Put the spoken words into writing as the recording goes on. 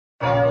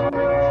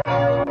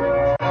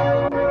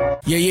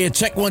Yeah,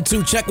 check 1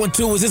 2, check 1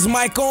 2. Is this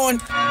mic on?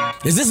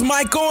 Is this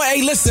mic on?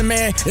 Hey, listen,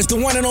 man. It's the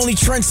one and only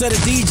trendsetter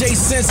DJ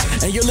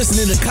Sense, and you're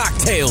listening to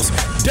Cocktails.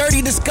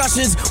 Dirty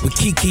Discussions with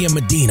Kiki and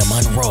Medina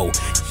Monroe.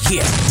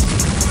 Yeah.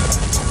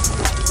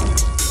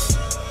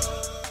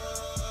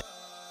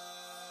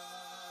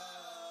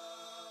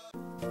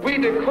 We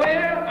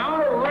declare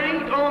our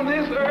right on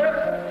this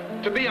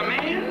earth to be a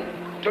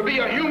man, to be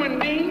a human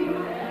being,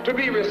 to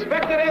be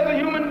respected as a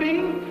human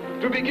being,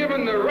 to be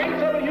given the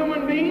rights of a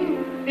human being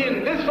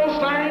in this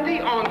society,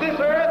 on this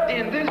earth,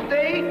 in this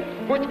day,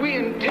 which we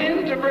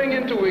intend to bring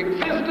into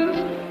existence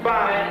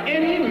by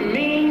any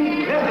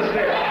means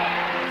necessary.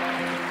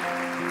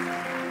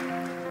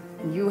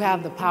 You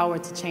have the power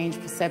to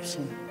change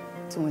perception,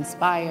 to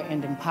inspire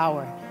and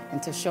empower,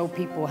 and to show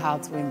people how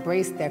to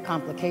embrace their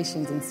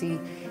complications and see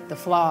the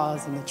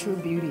flaws and the true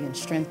beauty and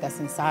strength that's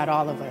inside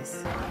all of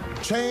us.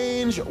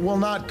 Change will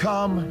not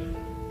come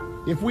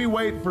if we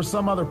wait for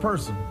some other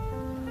person,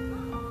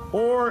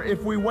 or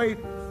if we wait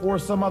for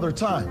some other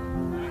time.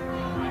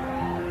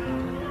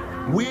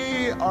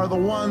 We are the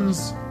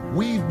ones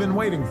we've been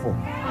waiting for.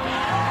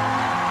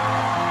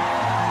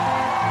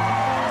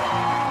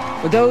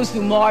 For those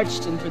who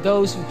marched, and for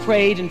those who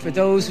prayed, and for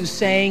those who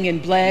sang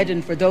and bled,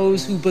 and for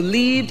those who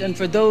believed, and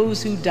for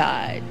those who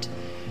died,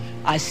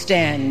 I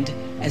stand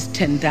as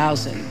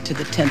 10,000 to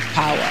the 10th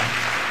power.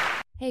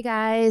 Hey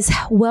guys,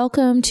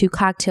 welcome to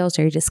Cocktails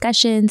Dirty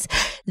Discussions.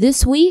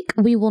 This week,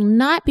 we will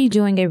not be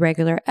doing a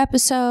regular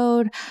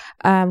episode.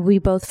 We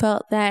both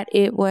felt that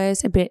it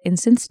was a bit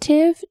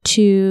insensitive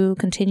to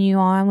continue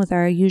on with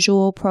our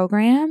usual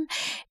program,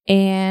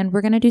 and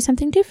we're going to do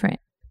something different.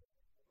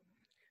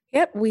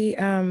 Yep, we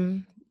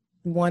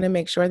want to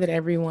make sure that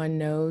everyone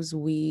knows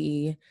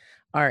we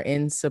are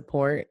in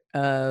support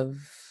of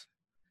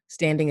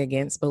standing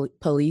against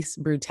police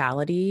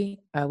brutality.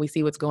 We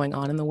see what's going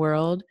on in the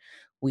world.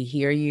 We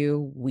hear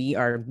you. We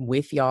are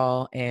with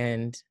y'all,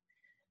 and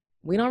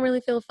we don't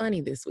really feel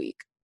funny this week.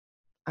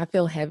 I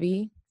feel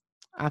heavy.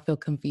 I feel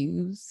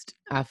confused.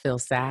 I feel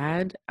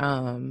sad.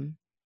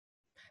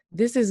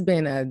 This has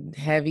been a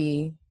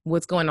heavy,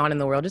 what's going on in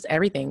the world, just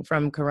everything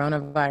from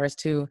coronavirus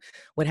to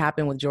what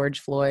happened with George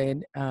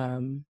Floyd.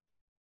 I'm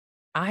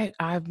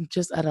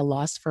just at a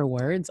loss for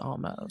words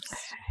almost.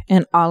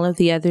 And all of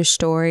the other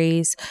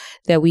stories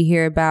that we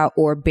hear about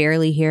or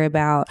barely hear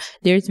about.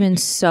 There's been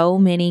so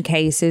many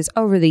cases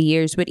over the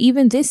years, but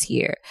even this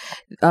year,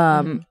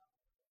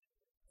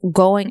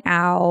 going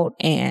out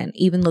and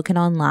even looking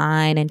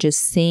online and just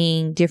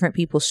seeing different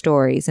people's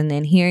stories and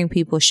then hearing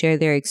people share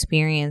their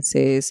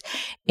experiences.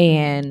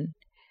 And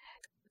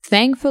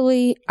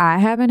thankfully, I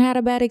haven't had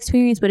a bad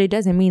experience, but it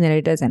doesn't mean that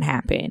it doesn't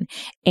happen.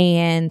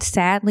 And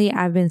sadly,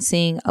 I've been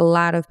seeing a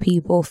lot of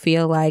people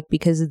feel like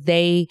because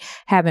they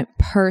haven't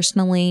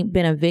personally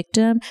been a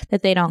victim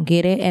that they don't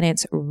get it. And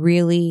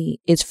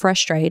it's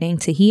frustrating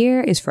to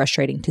hear. It's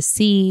frustrating to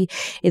see.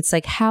 It's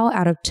like, how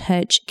out of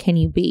touch can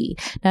you be?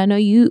 Now, I know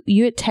you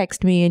had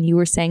texted me and you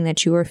were saying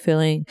that you were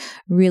feeling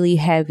really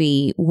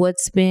heavy.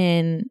 What's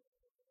been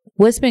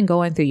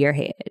going through your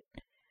head?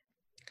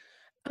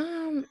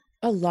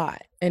 A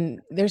lot. And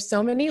there's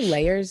so many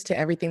layers to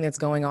everything that's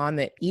going on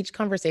that each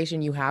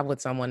conversation you have with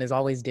someone is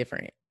always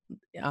different.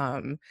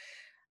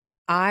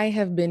 I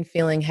have been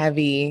feeling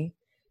heavy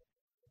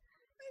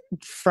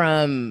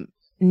from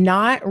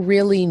not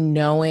really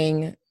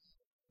knowing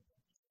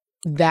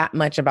that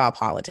much about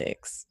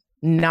politics,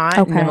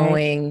 not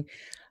knowing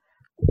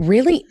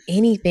really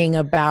anything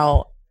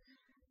about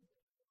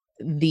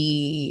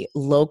the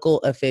local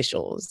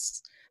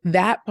officials.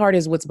 That part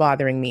is what's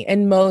bothering me.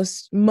 And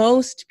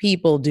most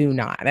people do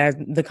not. As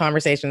the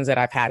conversations that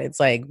I've had, it's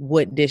like,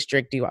 what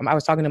district do you, I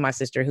was talking to my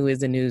sister who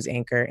is a news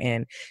anchor,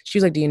 and she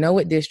was like, do you know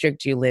what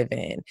district you live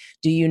in?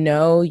 Do you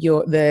know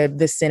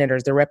the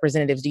senators, the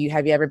representatives?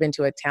 Have you ever been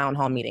to a town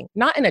hall meeting?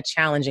 Not in a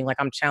challenging, like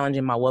I'm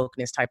challenging my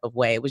wokeness type of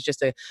way. It was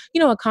just a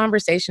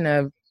conversation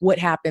of what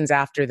happens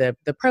after the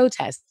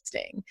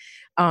protesting.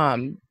 How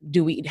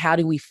do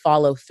we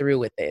follow through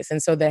with this?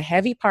 And so the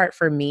heavy part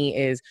for me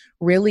is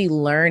really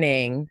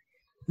learning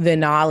the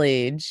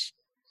knowledge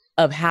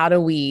of how do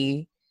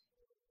we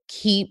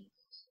keep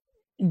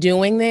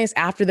doing this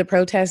after the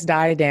protests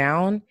die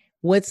down.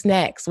 What's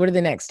next? What are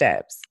the next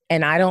steps?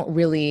 And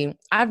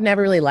I've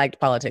never really liked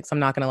politics. I'm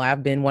not going to lie.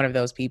 I've been one of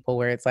those people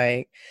where it's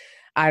like,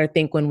 I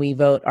think when we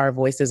vote, our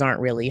voices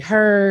aren't really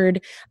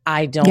heard.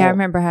 I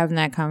remember having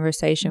that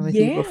conversation with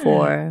you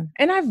before.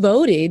 And I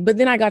voted, but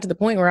then I got to the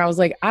point where I was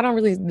like,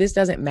 this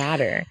doesn't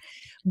matter.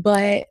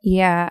 But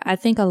yeah, I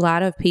think a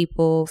lot of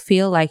people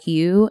feel like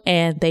you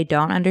and they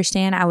don't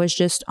understand. I was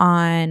just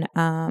on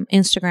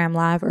Instagram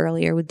Live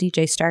earlier with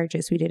DJ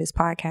Sturgis. We did his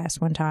podcast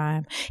one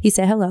time. He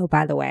said hello,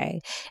 by the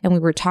way. And we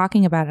were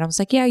talking about it. I was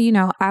like, yeah,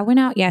 I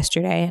went out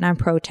yesterday and I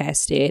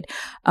protested.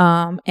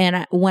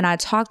 When I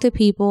talk to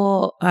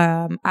people,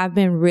 I've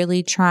been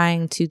really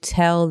trying to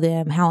tell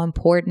them how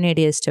important it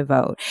is to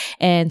vote.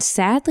 And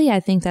sadly, I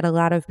think that a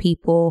lot of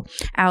people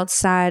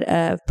outside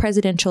of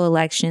presidential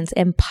elections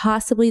and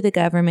possibly the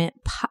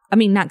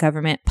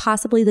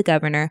possibly the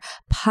governor,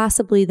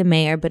 possibly the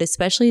mayor, but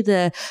especially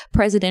the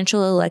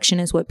presidential election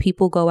is what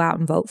people go out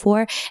and vote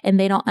for. And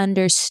they don't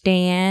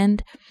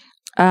understand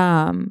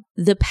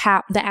the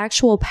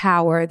actual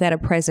power that a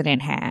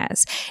president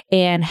has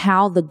and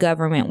how the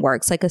government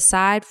works. Like,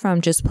 aside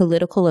from just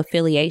political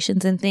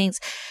affiliations and things,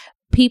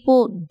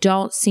 people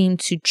don't seem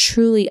to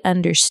truly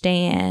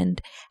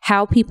understand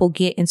how people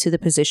get into the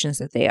positions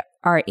that they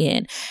are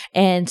in.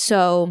 And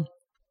so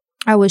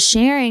I was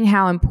sharing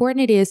how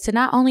important it is to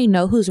not only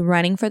know who's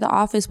running for the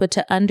office, but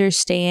to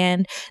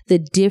understand the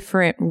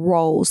different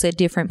roles that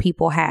different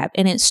people have.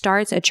 And it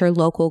starts at your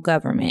local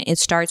government. It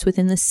starts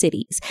within the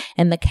cities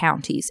and the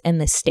counties and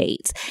the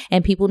states.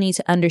 And people need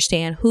to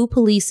understand who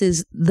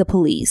polices the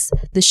police,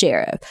 the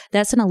sheriff.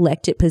 That's an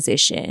elected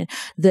position.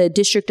 The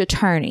district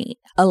attorney,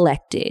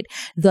 elected.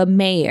 The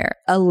mayor,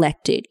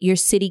 elected. Your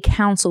city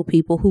council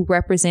people who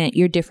represent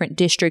your different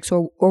districts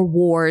or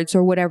wards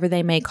or whatever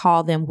they may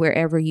call them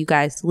wherever you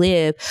guys live.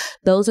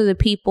 Those are the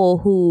people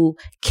who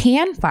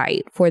can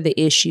fight for the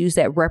issues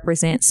that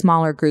represent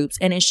smaller groups.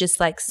 And it's just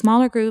like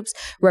smaller groups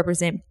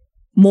represent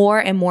more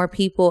and more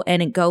people,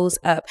 and it goes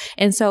up.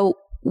 And so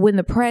when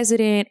the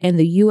president and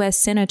the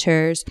U.S.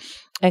 senators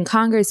and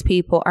Congress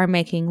people are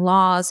making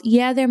laws,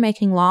 yeah, they're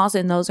making laws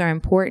and those are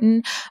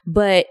important.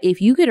 But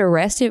if you get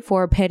arrested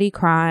for a petty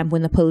crime,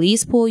 when the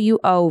police pull you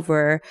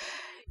over,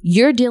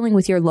 you're dealing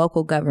with your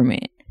local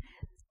government.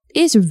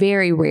 It's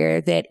very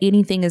rare that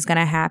anything is going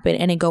to happen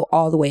and it go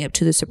all the way up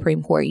to the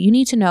Supreme Court. You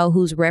need to know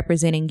who's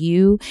representing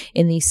you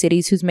in these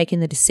cities, who's making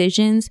the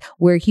decisions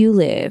where you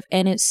live.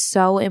 And it's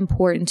so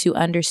important to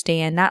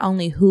understand not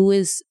only who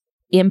is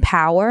in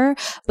power,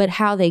 but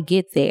how they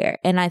get there.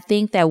 And I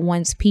think that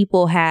once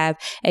people have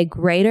a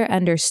greater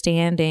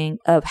understanding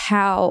of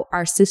how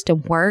our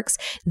system works,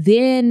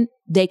 then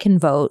they can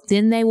vote,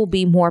 then they will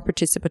be more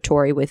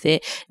participatory with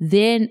it.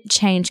 Then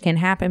change can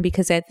happen,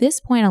 because at this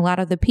point, a lot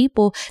of the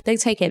people, they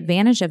take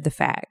advantage of the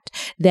fact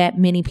that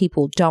many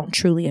people don't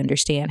truly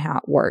understand how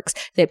it works,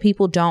 that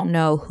people don't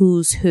know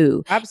who's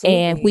who.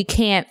 Absolutely.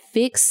 And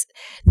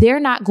they're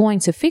not going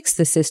to fix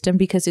the system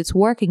because it's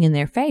working in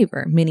their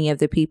favor, many of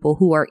the people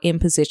who are in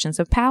positions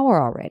of power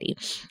already.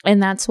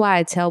 And that's why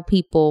I tell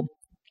people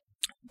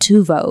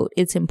to vote.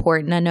 It's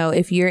important. I know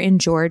if you're in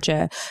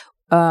Georgia,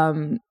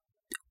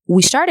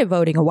 we started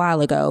voting a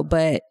while ago,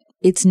 but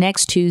it's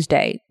next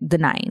Tuesday, the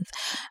 9th.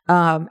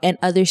 And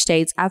other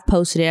states, I've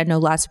posted it. I know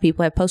lots of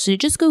people have posted it.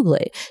 Just Google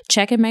it.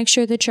 Check and make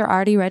sure that you're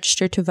already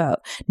registered to vote.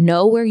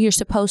 Know where you're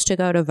supposed to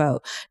go to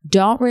vote.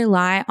 Don't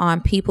rely on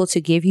people to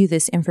give you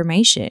this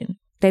information.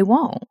 They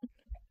won't.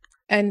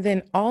 And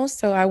then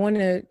also, I want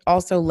to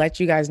also let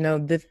you guys know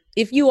that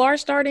if you are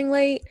starting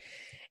late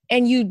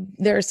and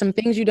there are some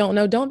things you don't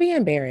know, don't be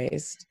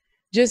embarrassed.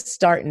 Just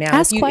start now.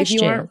 Ask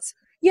questions.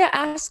 Yeah,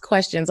 ask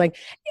questions. Like,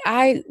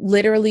 I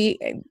literally,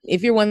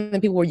 if you're one of the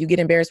people where you get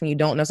embarrassed when you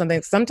don't know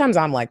something, sometimes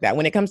I'm like that.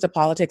 When it comes to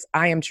politics,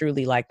 I am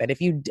truly like that.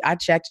 I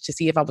checked to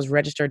see if I was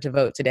registered to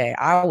vote today.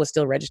 I was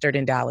still registered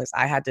in Dallas.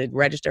 I had to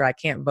register. I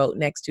can't vote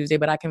next Tuesday,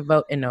 but I can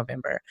vote in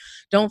November.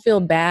 Don't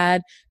feel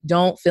bad.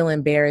 Don't feel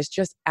embarrassed.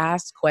 Just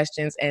ask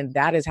questions. And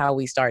that is how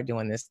we start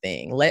doing this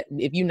thing.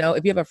 If you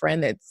have a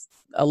friend that's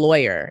a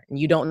lawyer and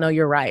you don't know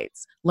your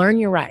rights, learn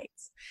your rights.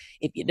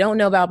 If you don't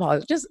know about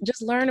politics,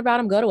 just learn about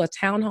them. Go to a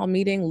town hall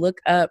meeting, look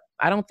up.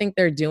 I don't think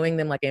they're doing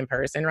them like in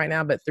person right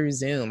now, but through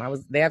Zoom.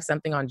 They have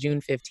something on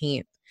June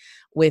 15th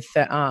with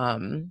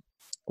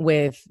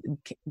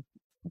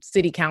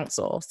city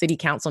council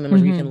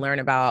members where you can learn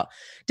about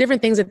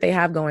different things that they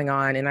have going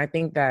on. And I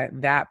think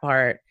that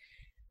part,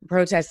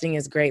 protesting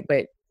is great,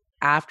 but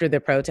after the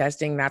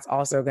protesting, that's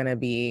also going to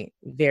be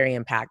very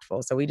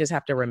impactful. So we just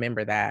have to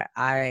remember that.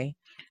 I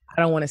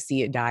don't want to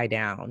see it die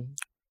down.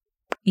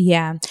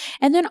 Yeah.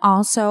 And then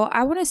also,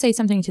 I want to say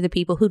something to the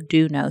people who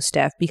do know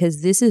stuff,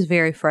 because this is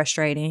very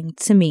frustrating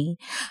to me.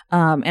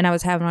 And I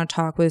was having a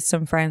talk with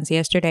some friends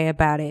yesterday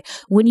about it.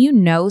 When you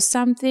know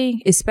something,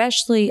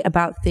 especially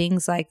about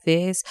things like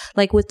this,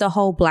 like with the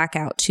whole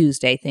Blackout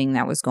Tuesday thing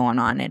that was going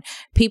on, and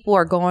people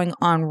are going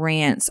on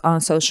rants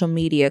on social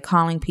media,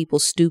 calling people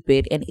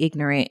stupid and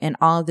ignorant and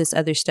all of this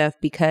other stuff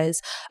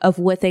because of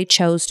what they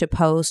chose to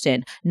post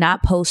and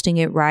not posting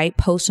it right,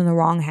 posting the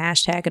wrong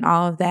hashtag and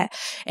all of that,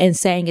 and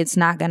saying it's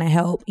not going to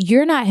help.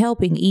 You're not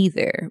helping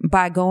either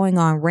by going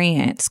on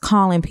rants,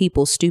 calling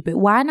people stupid.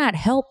 Why not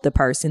help the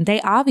person?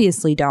 They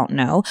obviously don't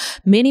know.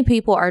 Many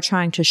people are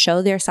trying to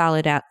show their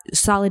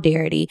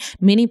solidarity.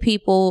 Many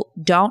people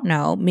don't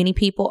know. Many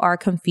people are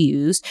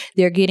confused.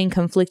 They're getting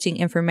conflicting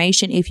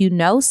information. If you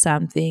know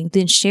something,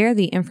 then share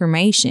the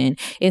information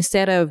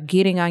instead of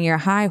getting on your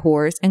high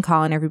horse and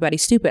calling everybody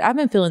stupid. I've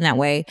been feeling that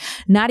way,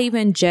 not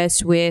even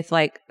just with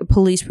like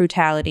police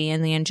brutality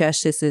and the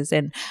injustices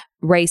and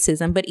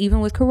racism, but even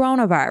with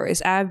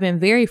coronavirus. I've been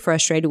very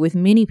frustrated with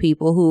many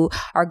people who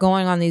are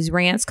going on these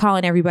rants,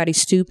 calling everybody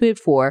stupid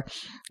for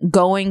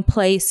going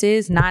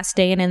places, not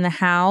staying in the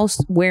house,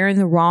 wearing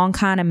the wrong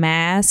kind of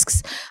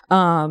masks,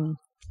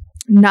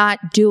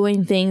 not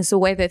doing things the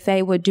way that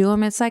they would do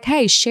them. It's like,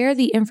 hey, share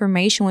the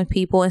information with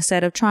people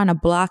instead of trying to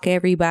block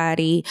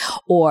everybody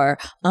or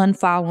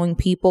unfollowing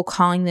people,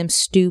 calling them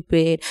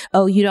stupid.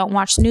 Oh, you don't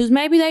watch the news?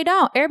 Maybe they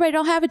don't. Everybody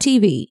don't have a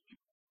TV.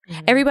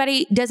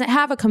 Everybody doesn't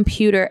have a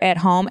computer at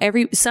home.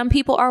 Some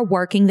people are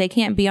working. They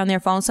can't be on their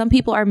phone. Some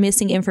people are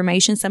missing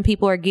information. Some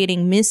people are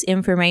getting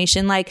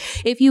misinformation. Like,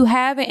 if you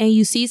have it and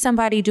you see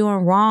somebody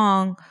doing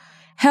wrong,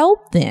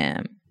 help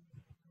them.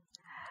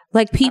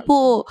 Like,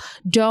 people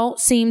don't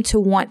seem to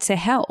want to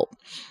help.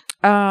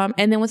 And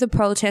then with the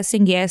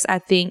protesting, yes, I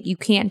think you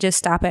can't just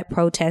stop at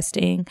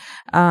protesting,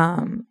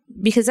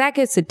 because that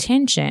gets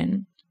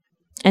attention.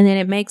 And then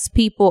it makes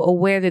people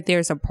aware that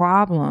there's a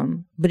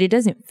problem, but it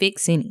doesn't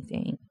fix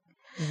anything.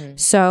 Mm-hmm.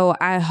 So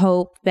I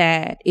hope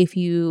that if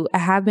you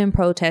have been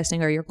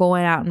protesting or you're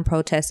going out and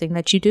protesting,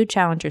 that you do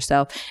challenge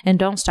yourself and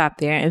don't stop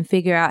there and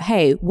figure out,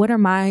 hey, what are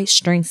my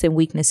strengths and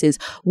weaknesses?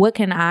 What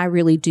can I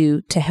really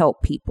do to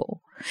help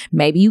people?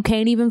 Maybe you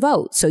can't even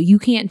vote, so you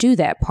can't do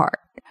that part.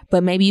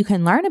 But maybe you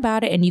can learn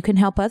about it and you can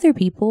help other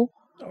people.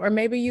 Or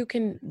maybe you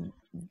can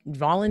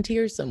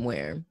volunteer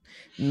somewhere.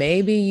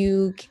 Maybe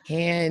you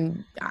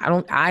can,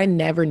 I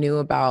never knew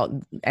about,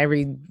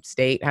 every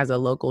state has a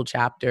local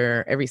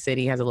chapter. Every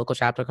city has a local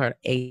chapter called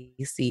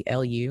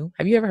ACLU.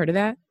 Have you ever heard of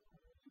that?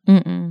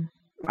 Mm-mm.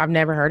 I've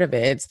never heard of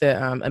it. It's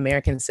the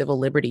American Civil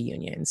Liberty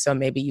Union. So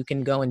maybe you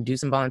can go and do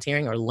some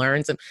volunteering or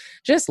learn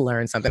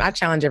something. I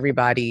challenge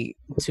everybody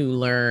to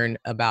learn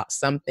about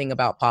something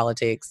about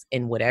politics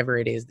and whatever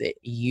it is that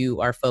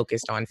you are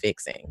focused on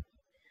fixing.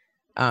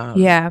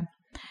 Yeah.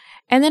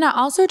 And then I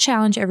also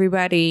challenge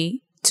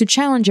everybody to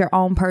challenge your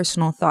own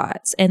personal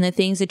thoughts and the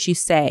things that you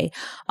say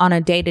on a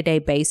day-to-day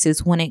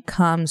basis when it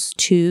comes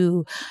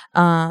to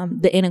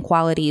the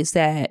inequalities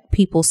that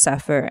people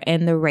suffer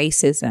and the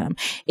racism.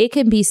 It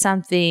can be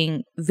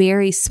something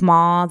very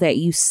small that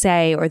you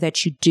say or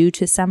that you do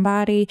to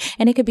somebody,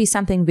 and it could be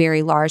something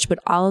very large, but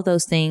all of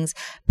those things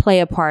play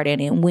a part in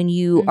it. When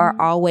you are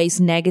always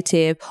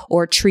negative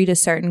or treat a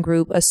certain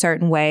group a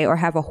certain way or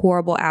have a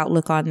horrible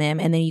outlook on them,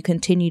 and then you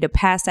continue to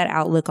pass that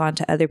outlook on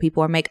to other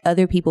people or make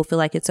other people feel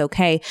like it's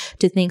okay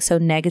to think so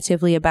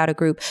negatively about a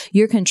group,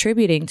 you're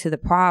contributing to the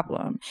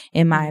problem,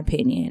 in my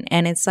opinion.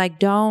 And it's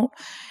like,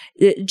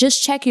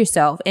 just check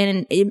yourself.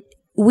 And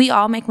we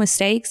all make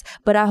mistakes,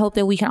 but I hope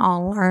that we can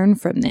all learn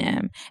from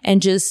them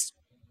and just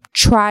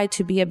try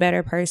to be a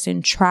better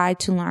person, try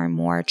to learn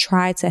more,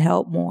 try to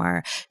help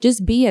more.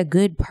 Just be a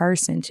good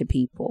person to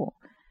people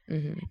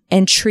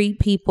and treat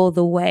people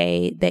the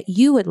way that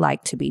you would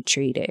like to be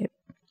treated.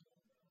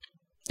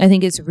 I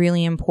think it's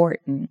really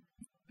important.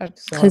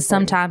 Because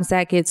sometimes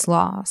that gets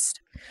lost.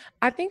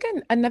 I think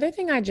another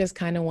thing I just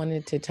kind of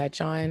wanted to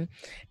touch on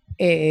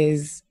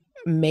is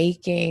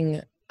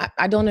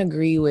I don't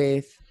agree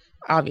with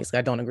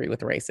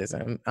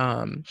racism,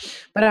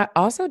 but I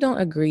also don't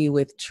agree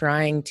with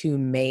trying to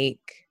make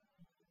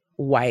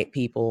white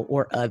people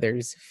or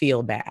others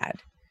feel bad.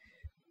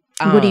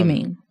 What do you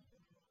mean?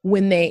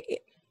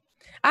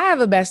 I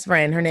have a best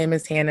friend. Her name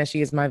is Hannah. She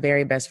is my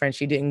very best friend.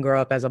 She didn't grow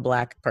up as a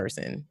Black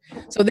person.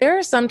 So there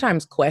are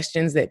sometimes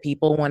questions that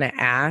people want to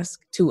ask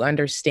to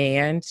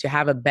understand, to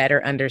have a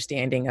better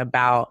understanding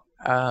about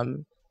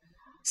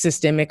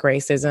systemic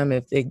racism.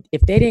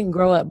 If they didn't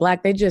grow up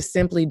Black, they just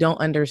simply don't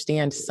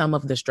understand some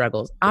of the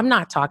struggles. I'm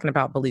not talking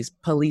about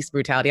police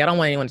brutality. I don't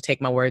want anyone to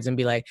take my words and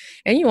be like,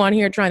 and you on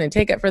here trying to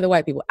take it for the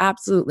white people.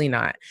 Absolutely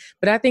not.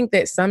 But I think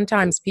that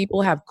sometimes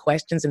people have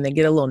questions and they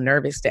get a little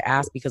nervous to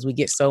ask because we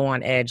get so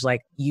on edge,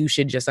 like, you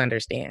should just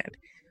understand.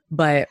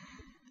 But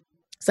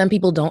some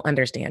people don't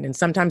understand. And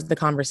sometimes the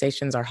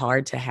conversations are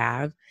hard to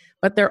have,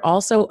 but they're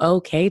also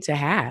okay to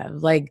have.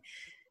 Like,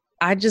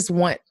 I just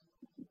want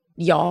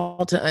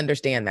y'all to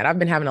understand that. I've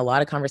been having a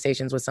lot of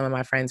conversations with some of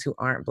my friends who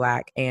aren't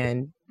Black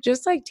and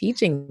just like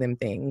teaching them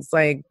things.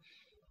 Like,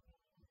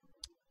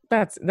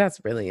 that's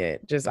really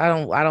it. Just I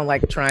don't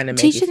like trying to make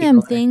teaching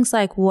them things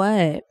like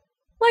what?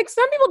 Like,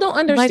 some people don't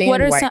understand. Like, what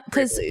are some?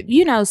 Because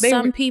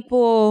some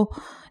people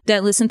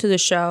that listen to the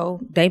show,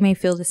 they may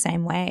feel the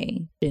same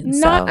way.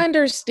 Not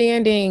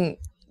understanding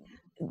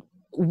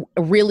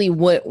really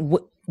what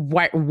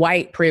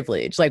white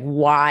privilege, like,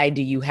 why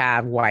do you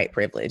have white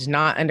privilege?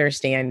 Not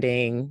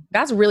understanding.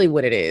 That's really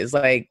what it is.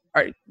 Like,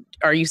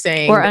 are you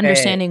saying, or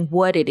understanding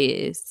what it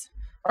is,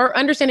 or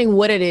understanding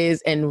what it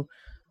is and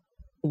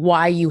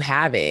why you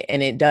have it?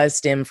 And it does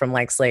stem from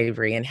like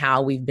slavery and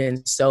how we've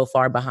been so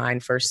far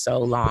behind for so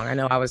long. I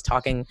know I was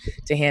talking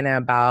to Hannah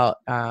about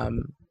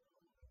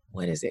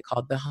what is it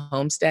called, the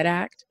Homestead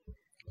Act,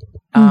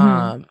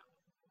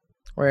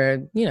 where,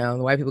 the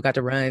white people got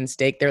to run,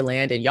 stake their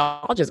land, and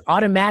y'all just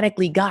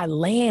automatically got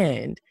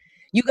land.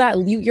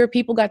 Your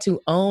people got to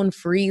own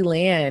free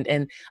land,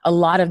 and a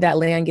lot of that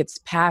land gets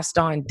passed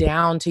on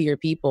down to your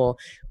people.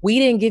 We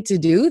didn't get to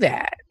do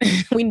that.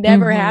 We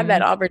never had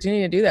that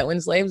opportunity to do that when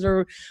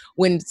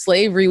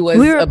slavery was.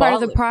 We were part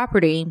of the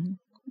property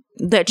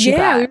that you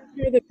got. We were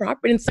part of the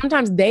property, and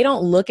sometimes they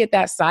don't look at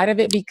that side of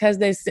it because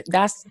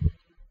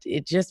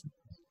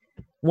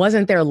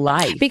wasn't their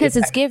life. Because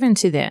it's given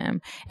to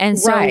them. And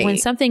so when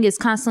something is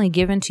constantly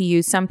given to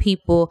you, some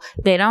people,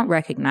 they don't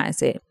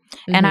recognize it.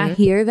 And I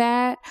hear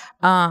that.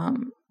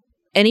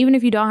 And even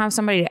if you don't have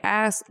somebody to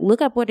ask,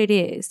 look up what it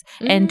is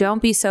and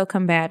don't be so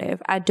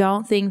combative. I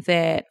don't think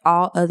that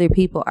all other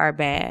people are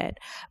bad,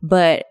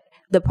 but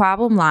the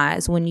problem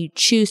lies when you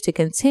choose to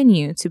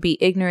continue to be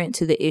ignorant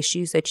to the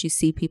issues that you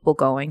see people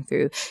going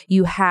through.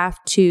 You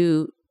have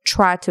to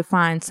try to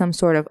find some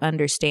sort of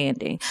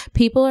understanding.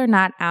 People are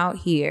not out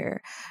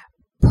here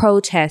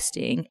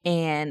protesting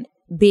and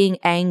being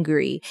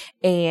angry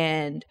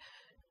and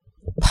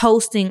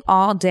posting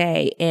all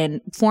day and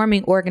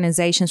forming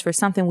organizations for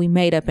something we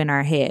made up in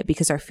our head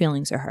because our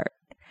feelings are hurt.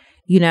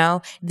 You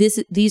know,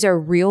 these are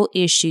real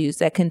issues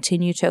that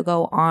continue to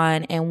go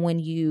on. And when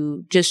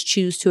you just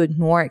choose to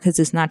ignore it because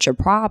it's not your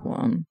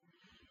problem,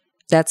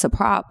 that's a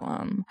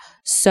problem.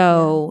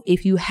 So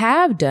if you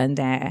have done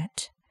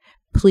that,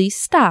 please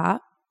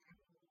stop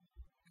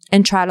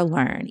and try to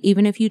learn.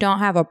 Even if you don't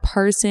have a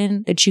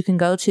person that you can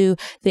go to,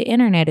 the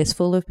internet is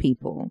full of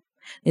people.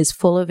 It's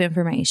full of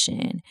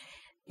information.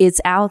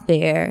 It's out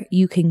there.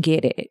 You can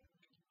get it.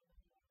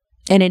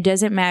 And it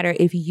doesn't matter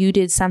if you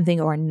did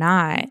something or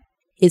not.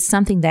 It's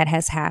something that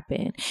has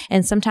happened.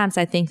 And sometimes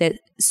I think that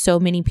so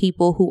many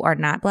people who are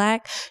not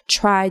Black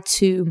try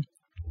to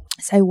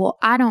say, well,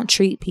 I don't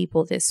treat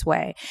people this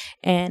way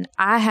and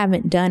I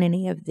haven't done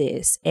any of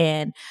this.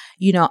 And,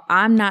 you know,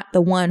 I'm not the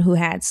one who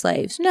had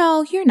slaves.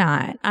 No, you're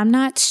not. I'm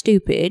not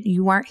stupid.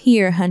 You weren't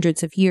here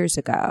hundreds of years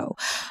ago.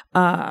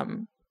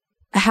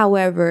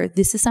 However,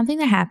 this is something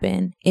that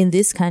happened in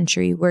this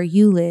country where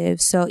you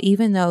live. So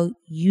even though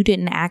you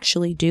didn't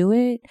actually do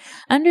it,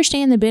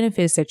 understand the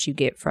benefits that you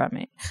get from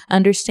it.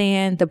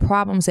 Understand the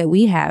problems that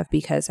we have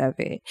because of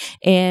it.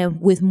 And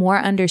with more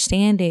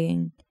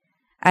understanding,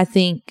 I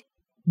think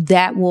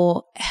that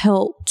will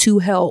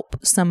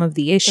help some of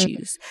the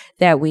issues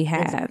that we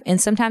have. And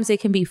sometimes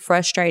it can be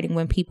frustrating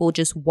when people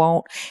just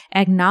won't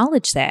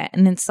acknowledge that.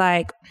 And it's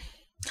like,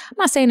 I'm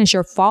not saying it's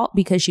your fault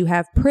because you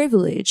have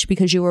privilege,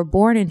 because you were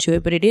born into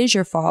it, but it is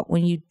your fault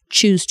when you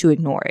choose to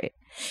ignore it.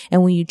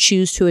 And when you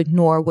choose to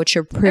ignore what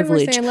your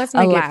privilege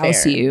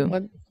allows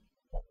you.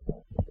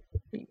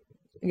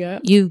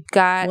 You've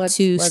got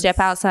to step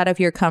outside of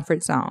your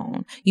comfort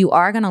zone. You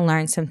are going to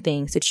learn some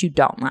things that you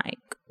don't like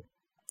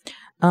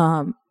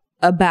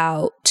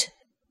about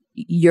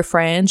your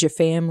friends, your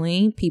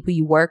family, people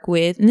you work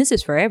with. And this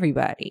is for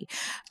everybody.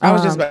 I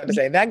was just about to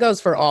say that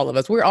goes for all of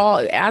us. We're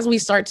all, as we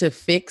start to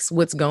fix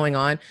what's going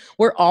on,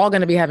 we're all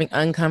going to be having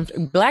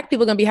Black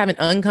people are going to be having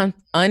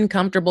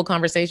uncomfortable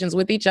conversations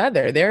with each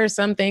other. There are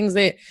some things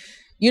that,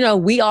 you know,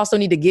 we also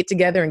need to get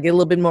together and get a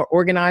little bit more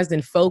organized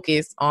and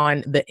focus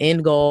on the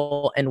end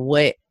goal and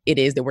what it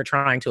is that we're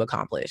trying to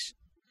accomplish.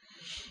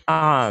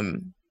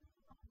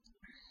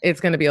 It's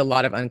going to be a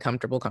lot of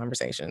uncomfortable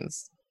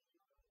conversations.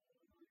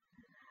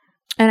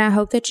 And I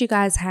hope that you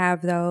guys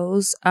have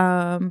those.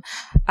 I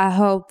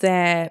hope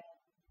that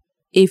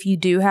if you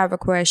do have a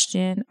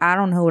question, I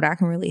don't know what I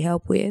can really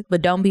help with,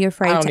 but don't be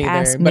afraid to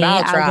ask me.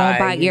 I won't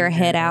bite your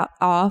head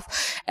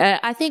off.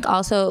 I think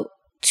also,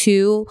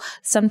 too,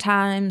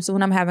 sometimes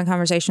when I'm having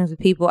conversations with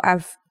people,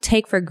 I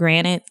take for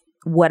granted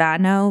what I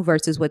know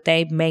versus what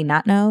they may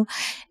not know.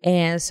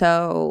 And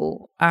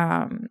so,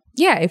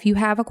 if you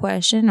have a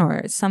question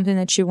or something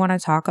that you want to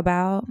talk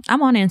about,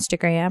 I'm on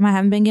Instagram. I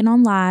haven't been getting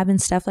on live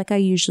and stuff like I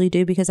usually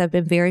do because I've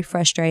been very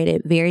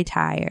frustrated, very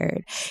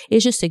tired.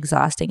 It's just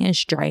exhausting.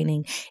 It's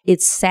draining.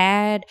 It's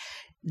sad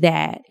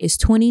that it's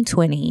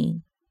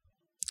 2020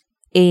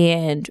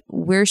 and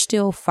we're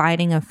still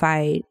fighting a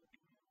fight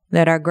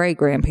that our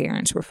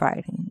great-grandparents were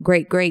fighting,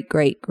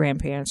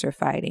 great-great-great-grandparents are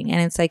fighting.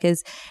 And it's like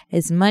as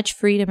much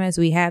freedom as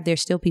we have,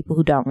 there's still people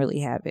who don't really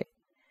have it.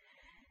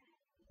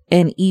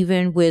 And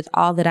even with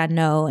all that I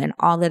know and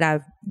all that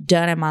I've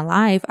done in my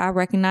life, I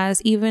recognize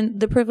even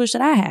the privilege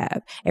that I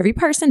have. Every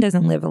person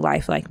doesn't live a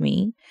life like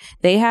me.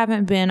 They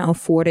haven't been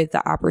afforded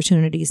the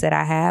opportunities that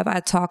I have. I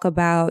talk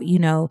about, you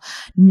know,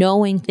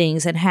 knowing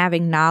things and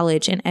having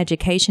knowledge and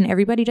education.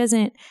 Everybody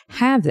doesn't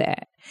have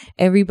that.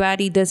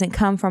 Everybody doesn't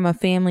come from a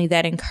family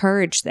that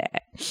encouraged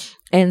that.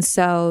 And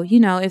so, you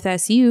know, if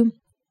that's you,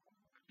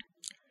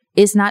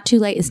 it's not too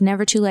late. It's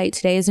never too late.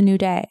 Today is a new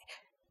day.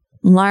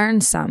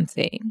 Learn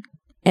something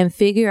and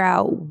figure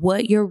out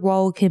what your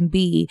role can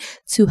be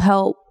to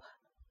help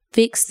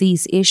fix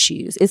these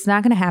issues. It's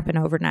not going to happen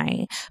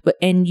overnight,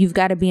 and you've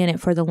got to be in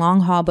it for the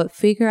long haul, but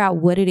figure out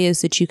what it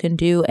is that you can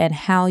do and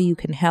how you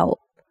can help.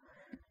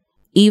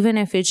 Even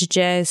if it's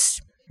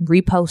just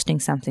reposting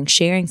something,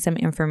 sharing some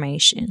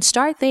information,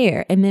 start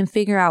there and then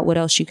figure out what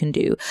else you can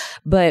do.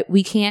 But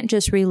we can't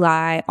just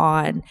rely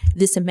on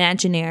this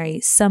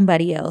imaginary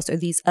somebody else or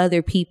these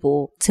other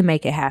people to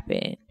make it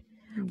happen.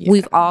 Yeah.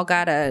 We've all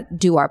got to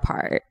do our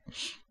part.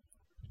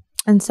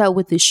 And so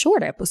with this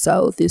short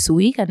episode this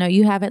week, I know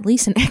you have at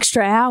least an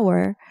extra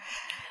hour.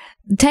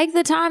 take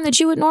the time that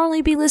you would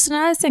normally be listening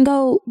to us and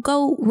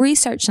go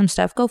research some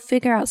stuff. Go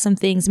figure out some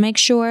things. Make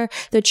sure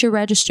that you're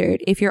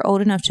registered. If you're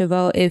old enough to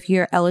vote, if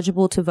you're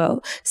eligible to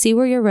vote, see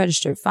where you're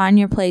registered. Find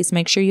your place.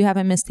 Make sure you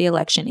haven't missed the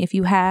election. If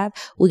you have,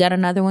 we got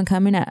another one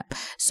coming up.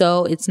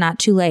 So it's not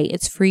too late.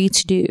 It's free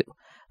to do.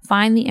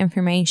 Find the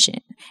information.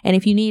 And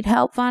if you need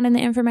help finding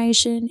the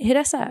information, hit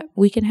us up.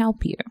 We can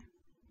help you.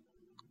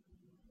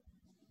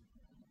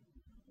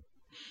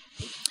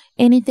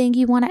 Anything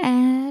you want to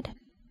add?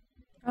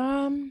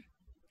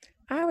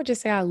 I would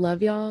just say I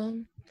love y'all.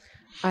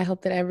 I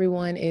hope that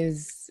everyone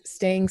is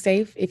staying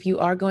safe. If you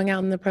are going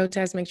out in the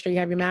protest, make sure you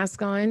have your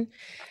mask on.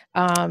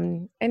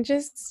 And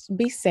just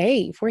be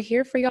safe. We're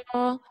here for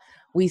y'all.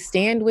 We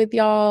stand with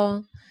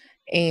y'all.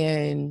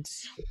 And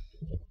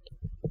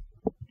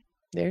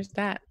there's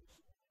that.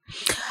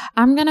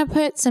 I'm going to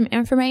put some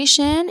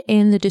information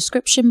in the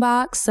description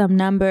box, some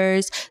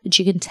numbers that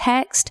you can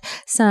text,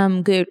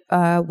 some good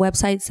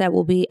websites that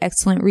will be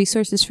excellent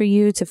resources for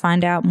you to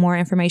find out more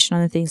information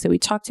on the things that we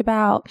talked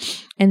about.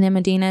 And then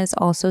Medina has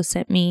also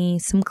sent me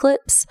some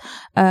clips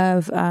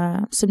of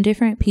some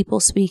different people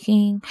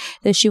speaking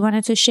that she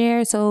wanted to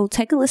share. So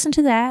take a listen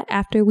to that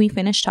after we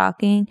finish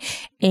talking,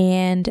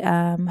 and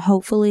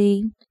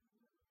hopefully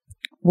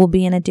we'll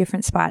be in a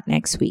different spot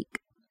next week.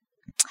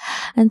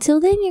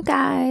 Until then, you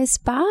guys,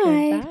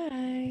 bye.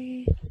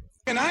 Bye.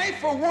 And I,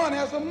 for one,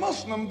 as a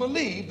Muslim,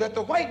 believe that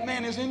the white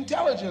man is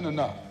intelligent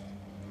enough.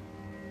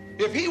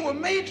 If he were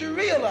made to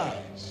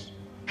realize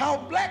how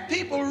black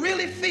people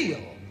really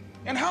feel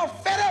and how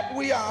fed up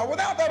we are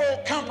without that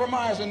old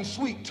compromise and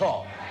sweet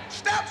talk.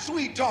 Stop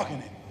sweet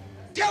talking him.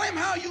 Tell him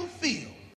how you feel.